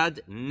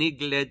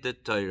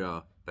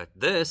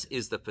this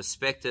is the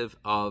perspective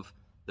of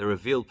the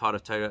revealed part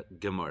of Torah,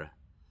 Gemara.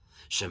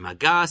 When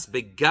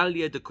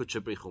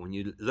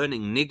you're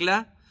learning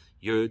Nigla,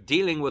 you're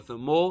dealing with the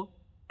more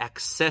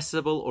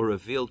accessible or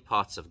revealed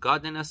parts of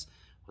godliness,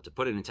 or to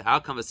put it into our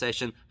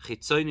conversation, in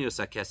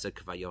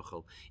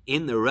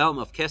the realm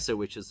of Keser,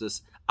 which is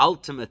this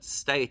ultimate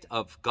state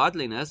of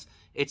godliness,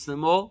 it's the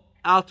more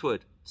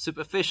outward,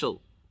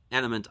 superficial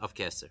element of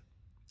Keser.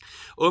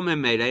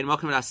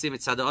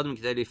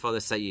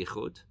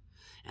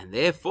 And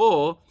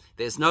therefore,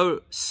 there's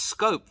no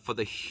scope for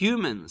the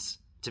humans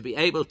to be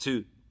able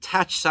to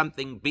touch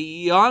something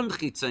beyond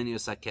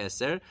Chitzonius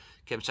HaKeser.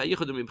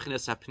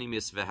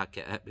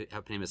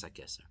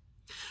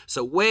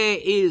 So where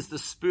is the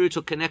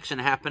spiritual connection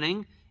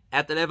happening?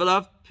 At the level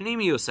of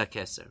Pnimius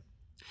HaKeser.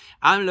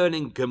 I'm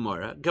learning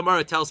Gemara.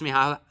 Gemara tells me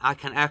how I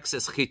can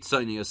access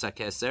Chitzonius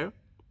HaKeser.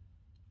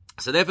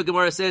 So therefore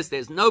Gemara says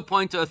there's no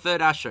point to a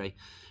third Ashrei,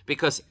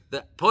 because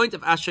the point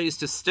of Ashrei is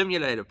to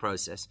stimulate a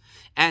process.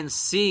 And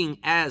seeing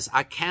as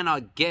I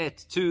cannot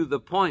get to the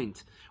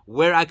point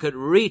where I could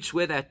reach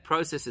where that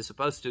process is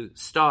supposed to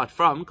start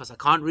from, because I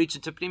can't reach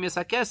into Pnimius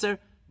HaKeser,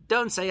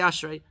 don't say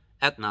Ashrei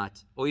at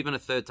night, or even a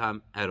third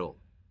time at all.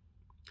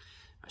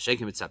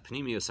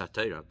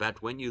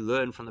 But when you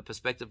learn from the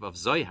perspective of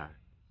Zohar,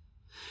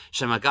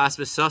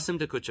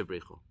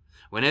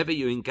 whenever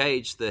you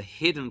engage the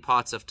hidden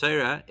parts of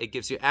Torah, it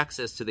gives you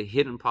access to the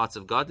hidden parts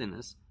of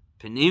godliness,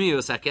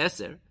 Pnimius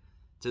HaKeser,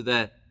 to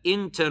the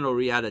internal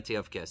reality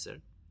of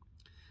Keser.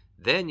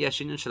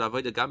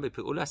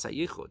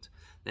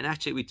 Then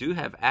actually we do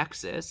have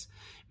access,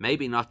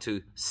 maybe not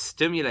to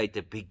stimulate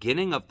the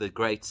beginning of the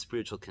great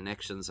spiritual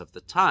connections of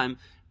the time,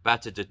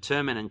 but to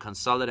determine and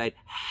consolidate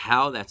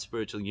how that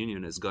spiritual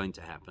union is going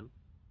to happen.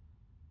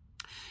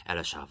 But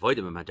as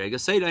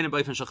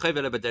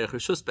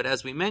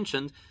we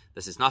mentioned,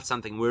 this is not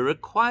something we're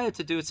required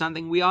to do, it's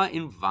something we are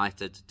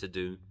invited to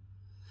do.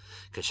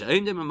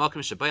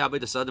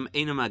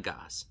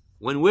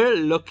 When we're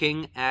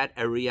looking at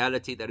a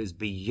reality that is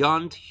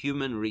beyond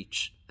human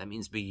reach, that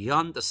means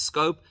beyond the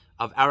scope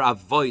of our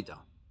avodah,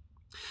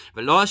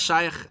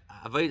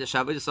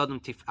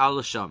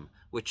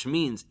 which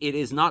means it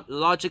is not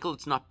logical,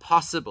 it's not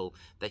possible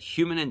that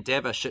human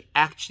endeavor should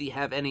actually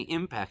have any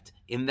impact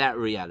in that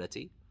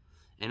reality,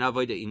 then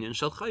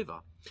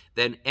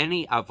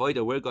any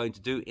avodah we're going to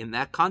do in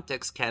that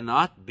context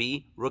cannot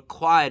be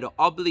required or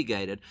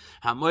obligated,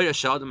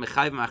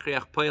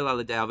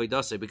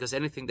 because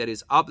anything that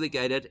is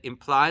obligated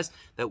implies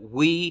that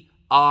we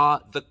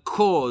are the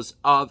cause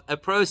of a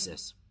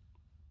process.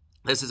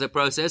 This is a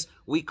process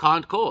we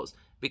can't cause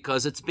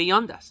because it's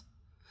beyond us.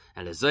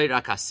 It's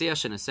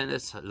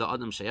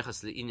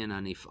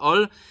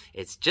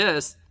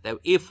just that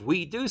if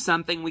we do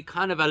something, we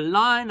kind of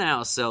align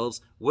ourselves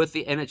with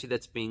the energy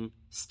that's being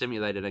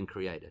stimulated and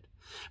created.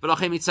 So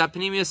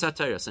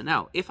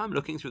now, if I'm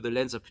looking through the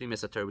lens of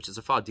Pnimiyas HaTorah, which is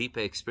a far deeper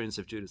experience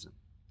of Judaism,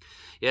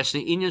 there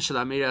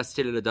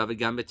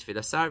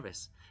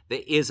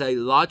is a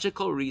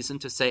logical reason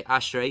to say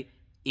Ashrei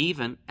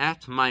even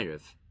at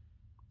Ma'ariv.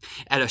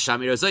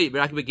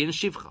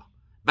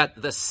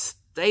 But the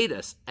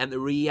status and the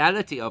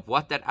reality of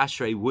what that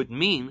Ashrei would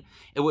mean,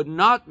 it would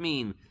not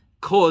mean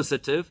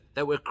causative,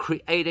 that we're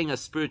creating a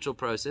spiritual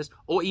process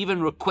or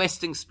even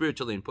requesting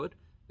spiritual input.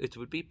 It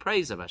would be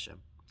praise of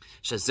Hashem.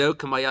 As the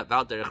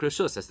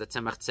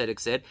Tzemach Tzedek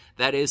said,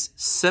 that is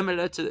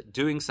similar to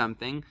doing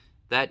something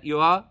that you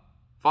are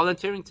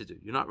volunteering to do,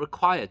 you're not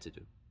required to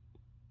do.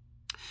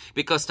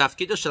 Because because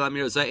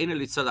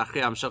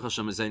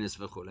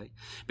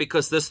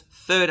this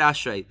third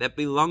Ashrei that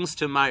belongs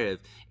to Ma'ariv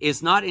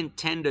is not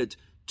intended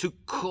to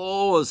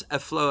cause a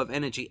flow of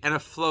energy and a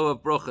flow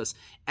of brachas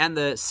and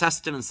the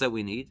sustenance that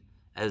we need.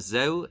 It's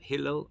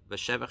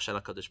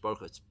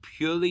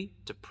purely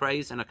to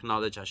praise and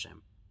acknowledge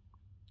Hashem.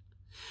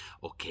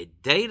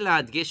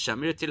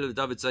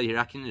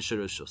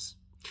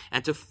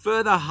 And to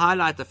further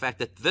highlight the fact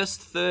that this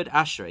third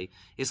Ashrei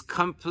is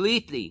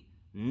completely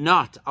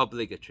not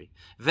obligatory,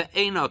 and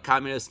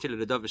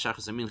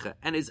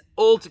is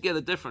altogether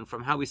different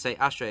from how we say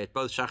Ashrei at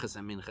both Shachris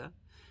and Mincha.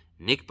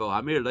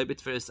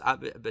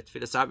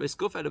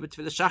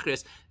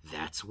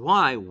 That's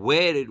why,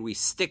 where did we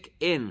stick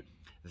in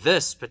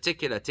this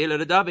particular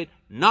Tehillah David?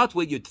 Not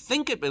where you'd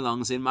think it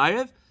belongs in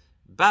Ma'ariv,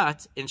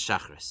 but in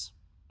Shachris.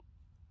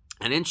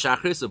 And in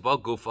Shachris,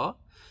 Ubal Gufa,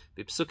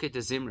 B'Psukei de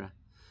Zimra.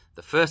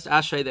 The first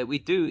Ashrei that we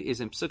do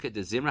is in Psukei de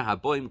Zimra,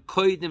 Haboim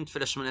Koidim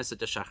Tefillah Shmoneser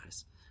de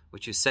Shachris,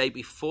 which you say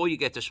before you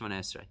get to Shmoneh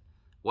Esrei.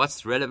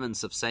 What's the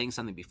relevance of saying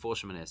something before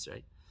Shmoneh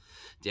Esrei?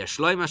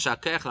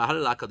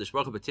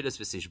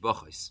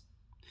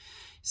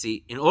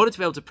 See, in order to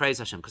be able to praise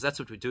Hashem, because that's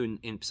what we do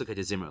in Psukei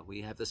de Zimra,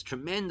 we have this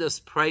tremendous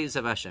praise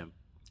of Hashem.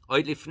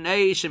 Before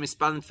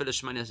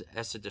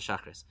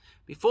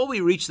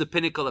we reach the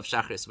pinnacle of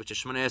Shachris, which is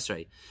Shmoneh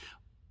Esrei,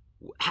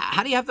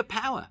 how do you have the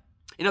power?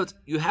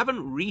 You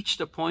haven't reached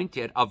a point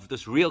yet of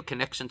this real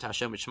connection to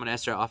Hashem which Shmoneh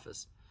Esrei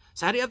offers.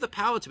 So how do you have the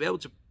power to be able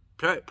to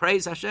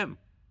praise Hashem?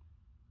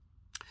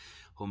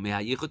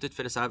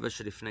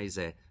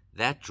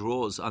 That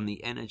draws on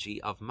the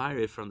energy of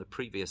Ma'ariv from the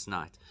previous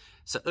night.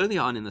 So earlier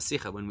on in the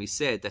Sikha, when we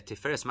said that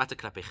Tiferes Mata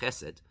Klapi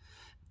Chesed,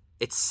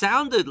 it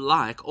sounded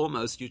like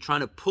almost you're trying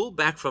to pull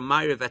back from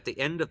Ma'ariv at the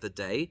end of the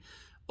day,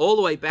 all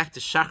the way back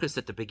to Shachris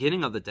at the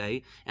beginning of the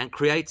day, and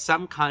create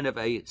some kind of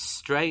a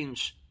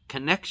strange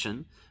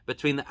connection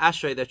between the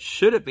Ashrei that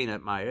should have been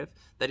at Ma'ariv,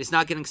 that is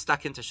now getting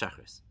stuck into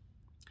Shachris.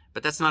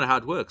 But that's not how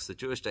it works. The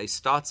Jewish day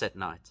starts at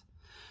night.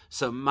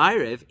 So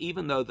Ma'ariv,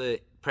 even though the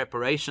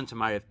preparation to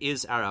Ma'ariv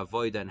is our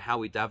avodah and how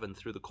we daven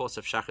through the course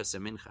of Shachris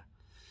and Mincha,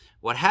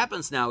 what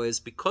happens now is,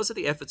 because of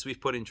the efforts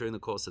we've put in during the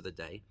course of the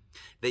day,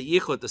 the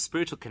yichud, the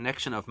spiritual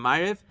connection of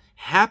Ma'ariv,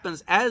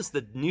 happens as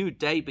the new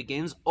day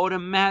begins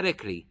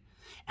automatically.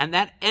 And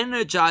that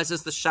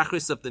energizes the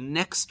Shachris of the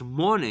next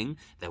morning,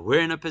 that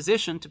we're in a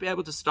position to be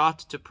able to start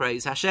to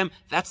praise Hashem.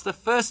 That's the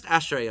first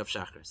Ashrei of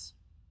Shachris.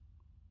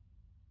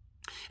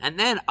 And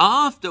then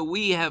after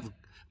we have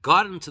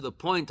gotten to the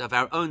point of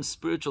our own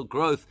spiritual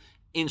growth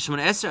in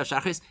Shmoneh Esrei of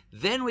Shachris,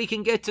 then we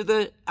can get to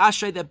the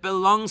Ashrei that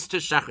belongs to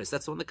Shachris.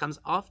 That's the one that comes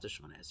after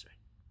Shmoneh Esrei.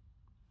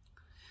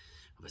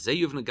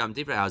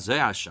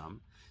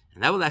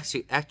 And that will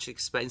actually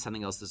explain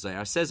something else the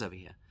Zohar says over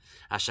here.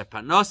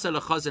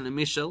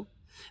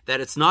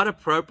 That it's not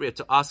appropriate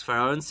to ask for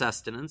our own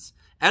sustenance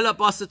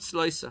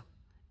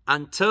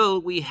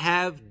until we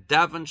have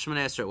daven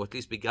Shmoneh Esrei, or at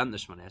least begun the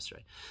Shmoneh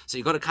Esrei. So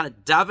you've got to kind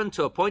of daven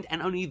to a point,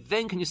 and only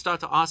then can you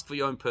start to ask for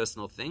your own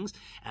personal things.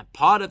 And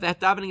part of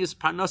that davening is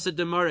parnasa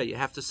demora. You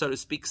have to, so to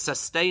speak,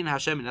 sustain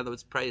Hashem. In other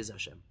words, praise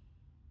Hashem.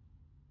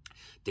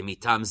 That's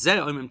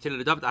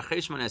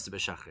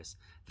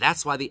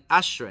why the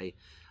Ashrei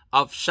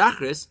of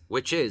Shachris,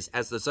 which is,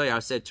 as the Zohar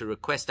said, to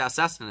request our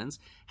sustenance,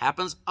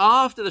 happens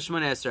after the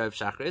Shmoneh Esrei of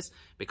Shachris,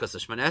 because the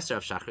Shmoneh Esrei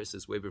of Shachris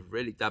is where we've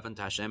really davened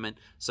to Hashem and,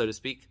 so to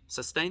speak,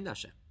 sustained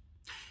Hashem.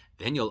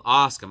 Then you'll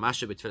ask, how come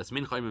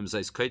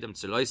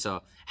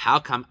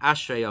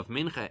Ashrei of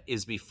Mincha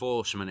is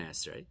before Shemoneh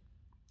Esrei?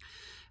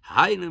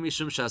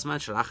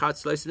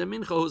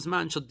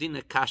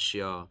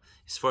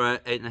 It's for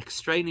an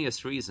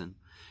extraneous reason,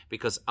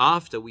 because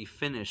after we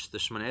finish the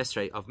Shemoneh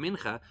Esrei of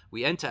Mincha,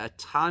 we enter a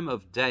time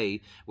of day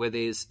where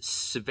there's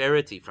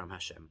severity from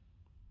Hashem,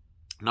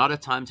 not a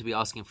time to be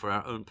asking for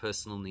our own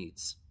personal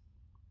needs.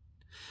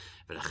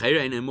 Now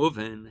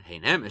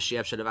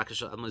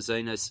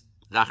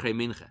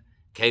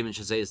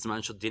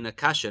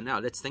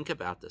let's think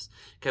about this.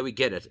 Okay, we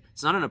get it.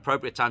 It's not an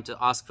appropriate time to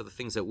ask for the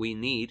things that we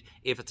need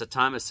if it's a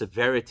time of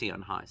severity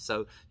on high.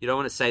 So you don't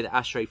want to say the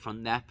Ashrei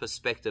from that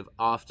perspective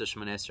after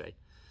Shemoneh Esrei.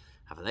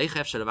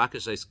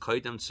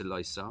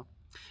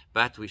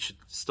 But we should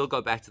still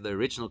go back to the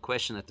original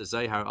question that the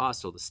Zohar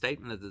asked, or the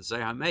statement that the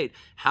Zohar made.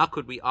 How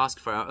could we ask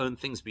for our own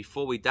things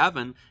before we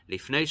daven,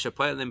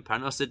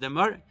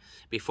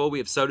 before we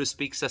have, so to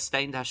speak,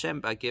 sustained Hashem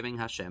by giving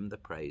Hashem the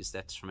praise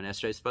that Shemoneh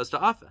Esrei is supposed to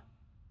offer?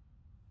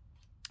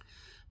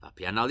 But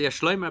now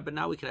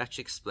we can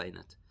actually explain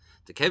it.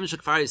 We've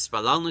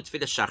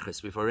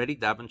already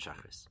davened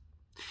Shachris.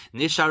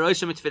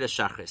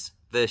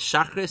 The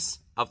Shachris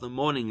of the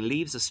morning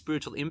leaves a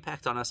spiritual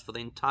impact on us for the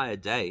entire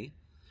day.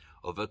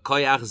 And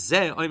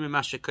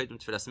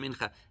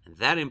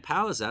that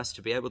empowers us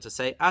to be able to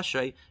say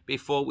Ashrei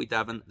before we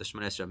daven the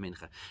Shemoneh Esrei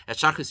Mincha. At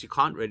Shachris, you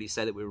can't really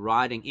say that we're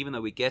riding, even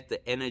though we get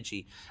the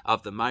energy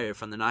of the Ma'ariv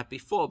from the night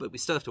before, but we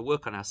still have to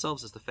work on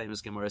ourselves, as the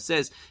famous Gemara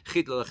says,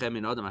 that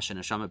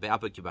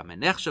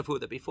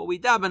before we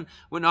daven,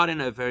 we're not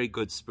in a very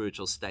good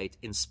spiritual state,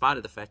 in spite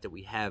of the fact that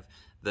we have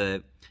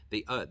the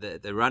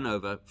run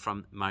over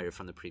from Ma'ariv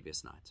from the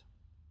previous night.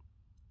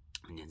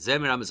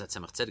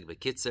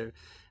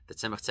 The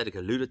Tzemach Tzedek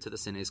alluded to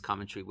this in his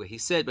commentary, where he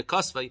said,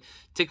 that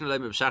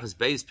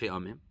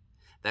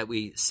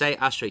we say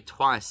Ashrei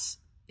twice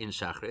in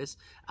Shachris,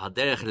 that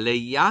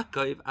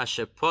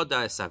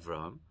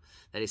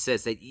he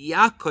says that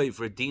Yaakov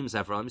redeems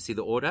Avram. You see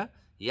the order?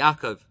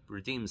 Yaakov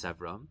redeems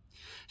Avram.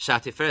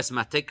 That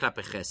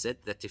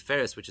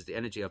Tiferes, which is the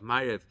energy of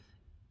Ma'ariv,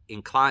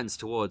 inclines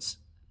towards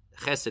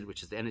Chesed,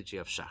 which is the energy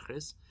of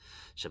Shachris.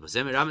 So in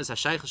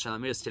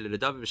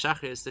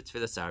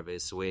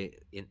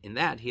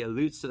that, he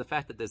alludes to the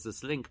fact that there's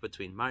this link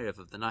between Ma'ariv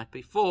of the night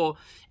before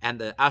and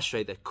the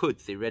Ashrei that could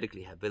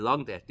theoretically have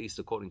belonged there, at least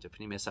according to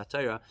Pnimiyas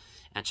HaTorah,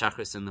 and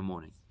Shachris in the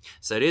morning.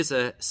 So it is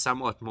a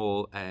somewhat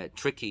more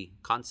tricky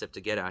concept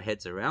to get our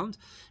heads around,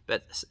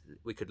 but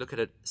we could look at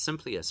it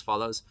simply as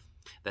follows.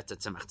 That the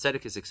Tzemach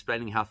Tzedek is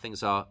explaining how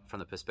things are from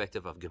the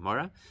perspective of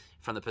Gemara.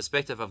 From the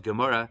perspective of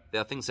Gemara,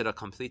 there are things that are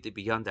completely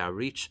beyond our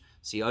reach,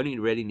 so you only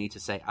really need to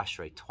say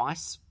Ashrei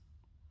twice.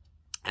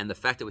 And the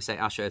fact that we say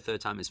Ashrei a third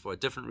time is for a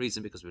different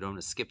reason, because we don't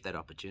want to skip that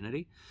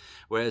opportunity.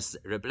 Whereas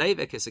Reb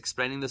Leivik is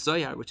explaining the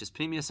Zohar, which is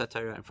Pnimiyas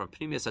HaTorah, and from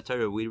Pnimiyas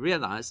HaTorah we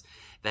realize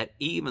that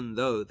even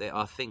though there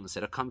are things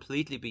that are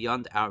completely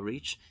beyond our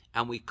reach,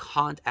 and we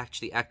can't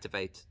actually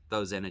activate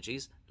those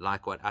energies,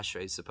 like what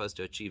Ashrei is supposed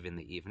to achieve in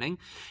the evening,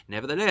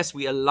 nevertheless,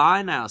 we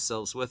align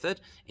ourselves with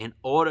it in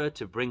order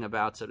to bring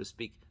about, so to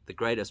speak, the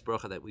greatest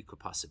bracha that we could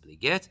possibly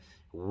get.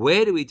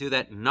 Where do we do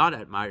that? Not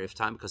at Ma'ariv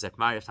time, because at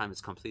Ma'ariv time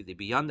it's completely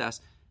beyond us,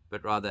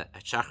 but rather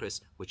at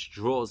Shachris, which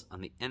draws on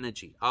the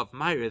energy of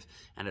Ma'ariv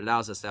and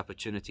allows us the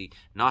opportunity,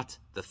 not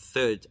the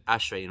third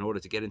Ashrei in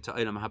order to get into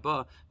Olam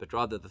Haba, but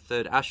rather the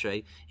third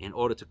Ashrei in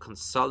order to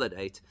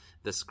consolidate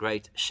this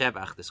great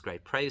Shevach, this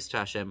great praise to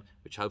Hashem,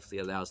 which hopefully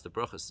allows the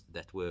brachas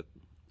that were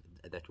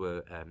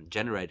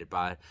generated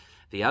by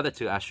the other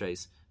two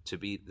Ashreis to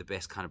be the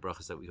best kind of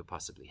brachas that we could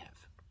possibly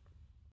have.